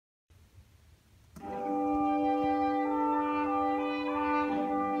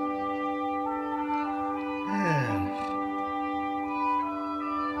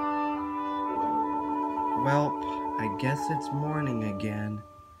Guess it's morning again.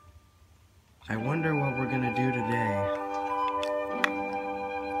 I wonder what we're gonna do today.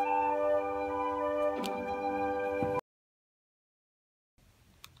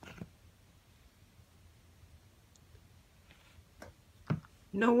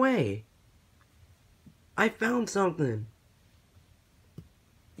 No way! I found something!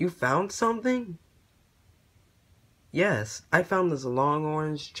 You found something? Yes, I found this long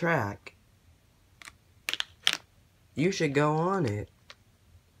orange track. You should go on it.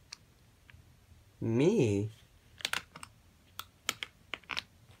 Me?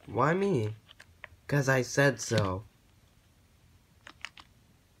 Why me? 'Cause I said so.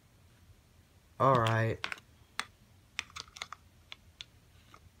 Alright.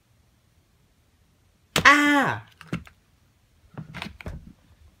 Ah!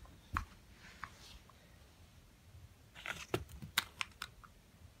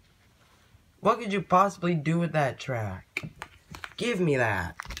 What could you possibly do with that track? Give me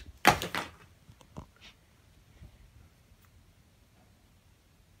that.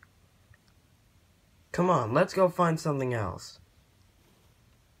 Come on, let's go find something else.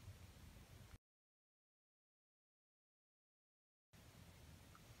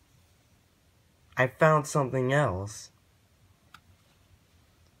 I found something else.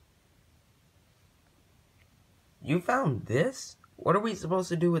 You found this? What are we supposed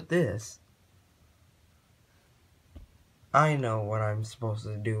to do with this? I know what I'm supposed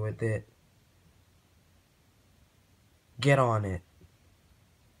to do with it. Get on it.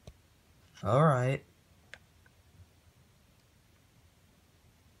 Alright.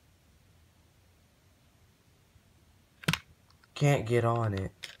 Can't get on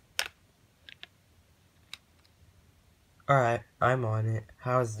it. Alright, I'm on it.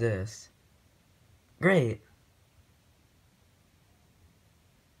 How's this? Great.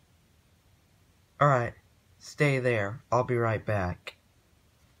 Alright, stay there. I'll be right back.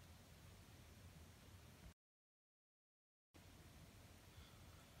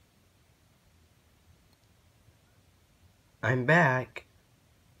 I'm back.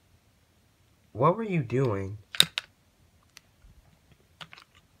 What were you doing?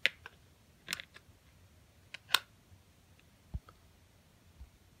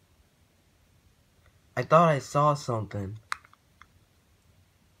 I thought I saw something.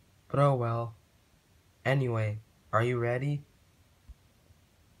 But oh well. Anyway, are you ready?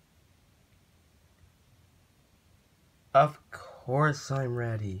 Of course I'm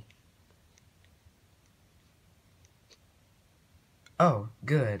ready. Oh,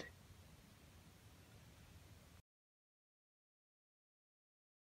 good.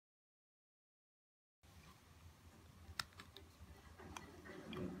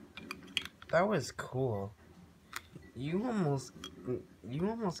 That was cool. You almost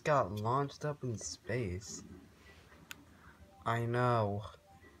got launched up in space. I know.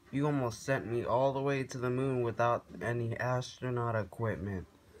 You almost sent me all the way to the moon without any astronaut equipment.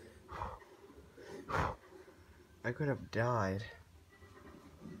 I could have died.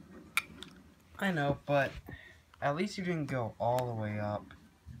 I know, but at least you didn't go all the way up.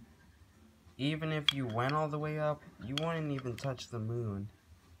 Even if you went all the way up, you wouldn't even touch the moon.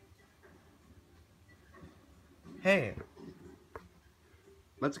 Hey,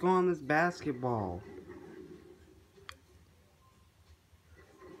 let's go on this basketball.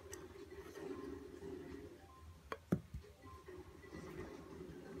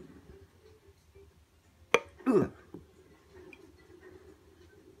 Ugh.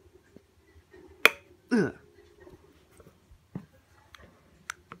 Ugh.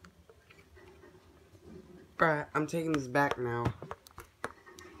 Alright, I'm taking this back now.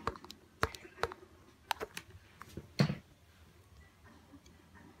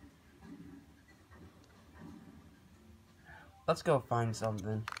 Let's go find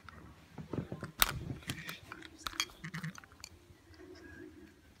something.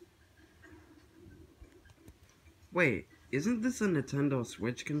 Wait, isn't this a Nintendo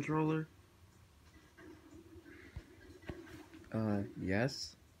Switch controller?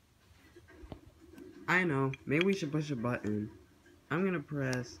 Yes? I know, maybe we should push a button. I'm gonna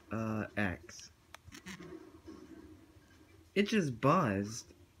press, X. It just buzzed.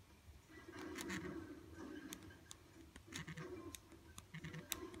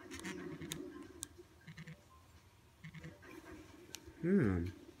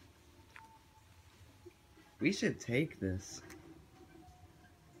 We should take this.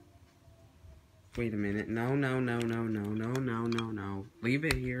 Wait a minute. No. Leave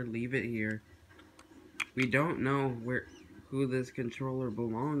it here, leave it here. We don't know who this controller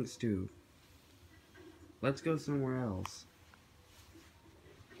belongs to. Let's go somewhere else.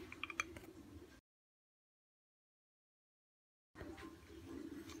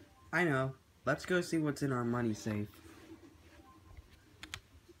 I know. Let's go see what's in our money safe.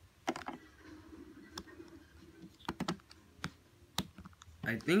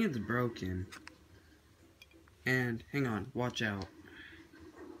 I think it's broken. And, hang on, watch out.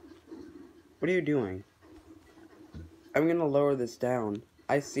 What are you doing? I'm gonna lower this down.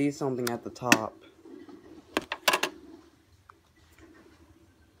 I see something at the top.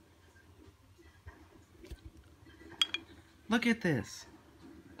 Look at this.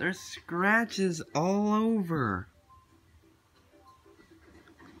 There's scratches all over.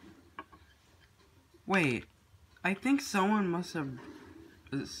 Wait, I think someone must have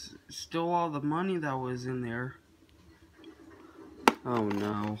stole all the money that was in there. Oh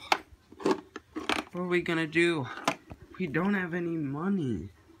no. What are we gonna do? We don't have any money.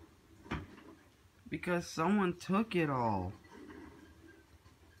 Because someone took it all.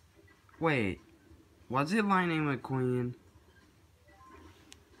 Wait, was it Lightning McQueen?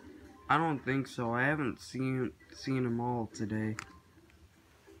 I don't think so. I haven't seen them all today.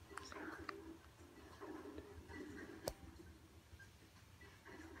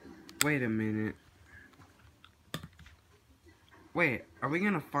 Wait a minute. Wait, are we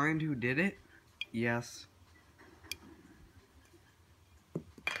gonna find who did it? Yes.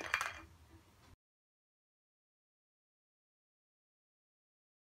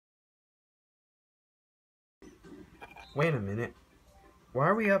 Wait a minute. Why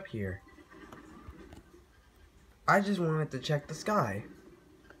are we up here? I just wanted to check the sky.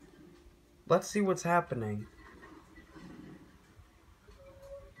 Let's see what's happening.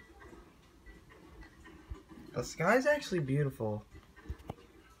 The sky's actually beautiful.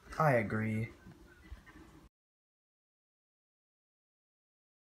 I agree.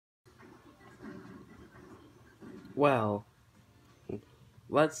 Well,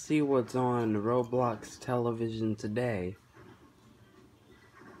 let's see what's on Roblox television today.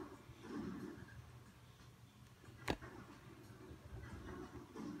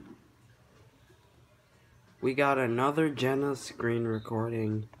 We got another Jenna screen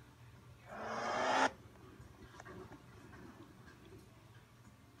recording.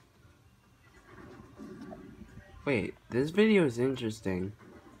 Wait, this video is interesting.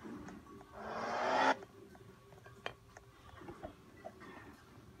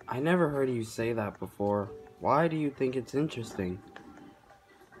 I never heard you say that before. Why do you think it's interesting?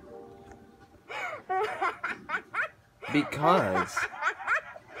 Because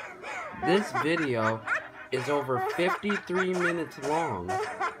this video is over 53 minutes long.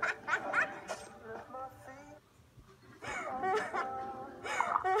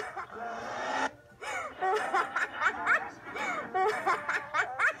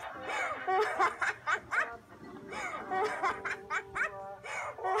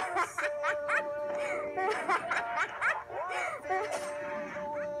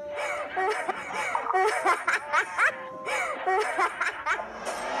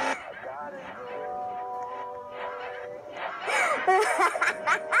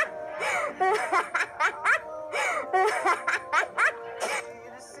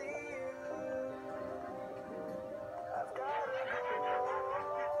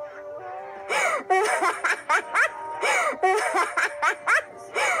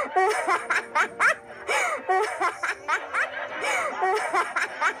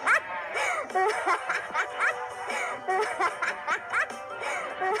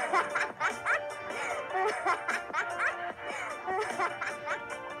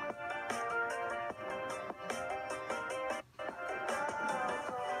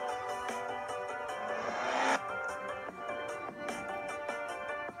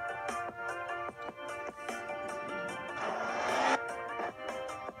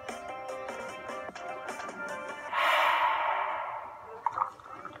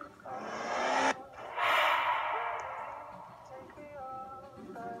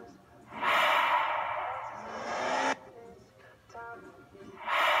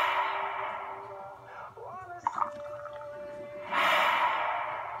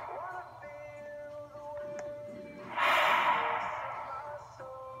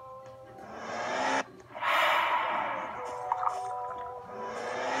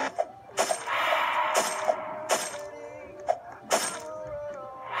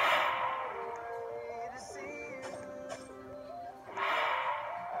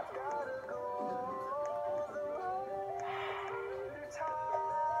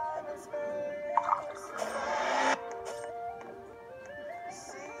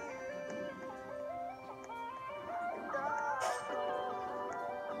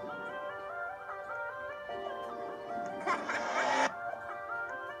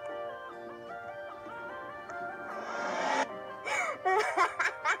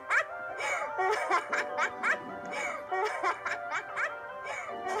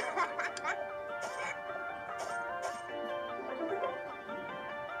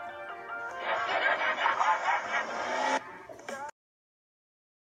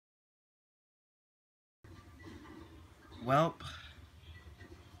 Well,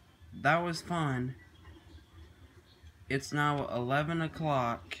 that was fun. It's now 11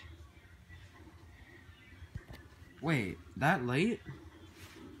 o'clock. Wait, that late?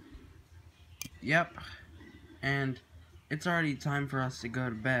 Yep. And it's already time for us to go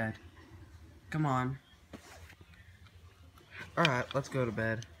to bed. Come on. Alright, let's go to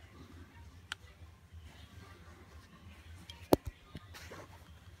bed.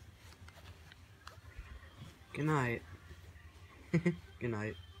 Good night. Good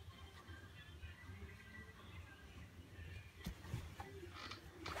night.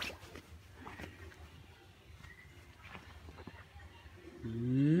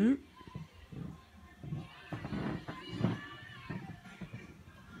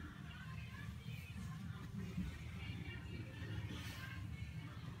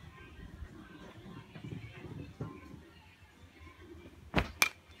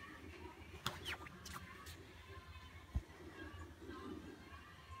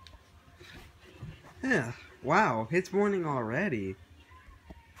 Yeah, wow, it's morning already.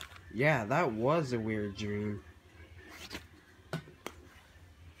 Yeah, that was a weird dream.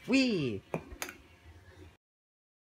 Whee!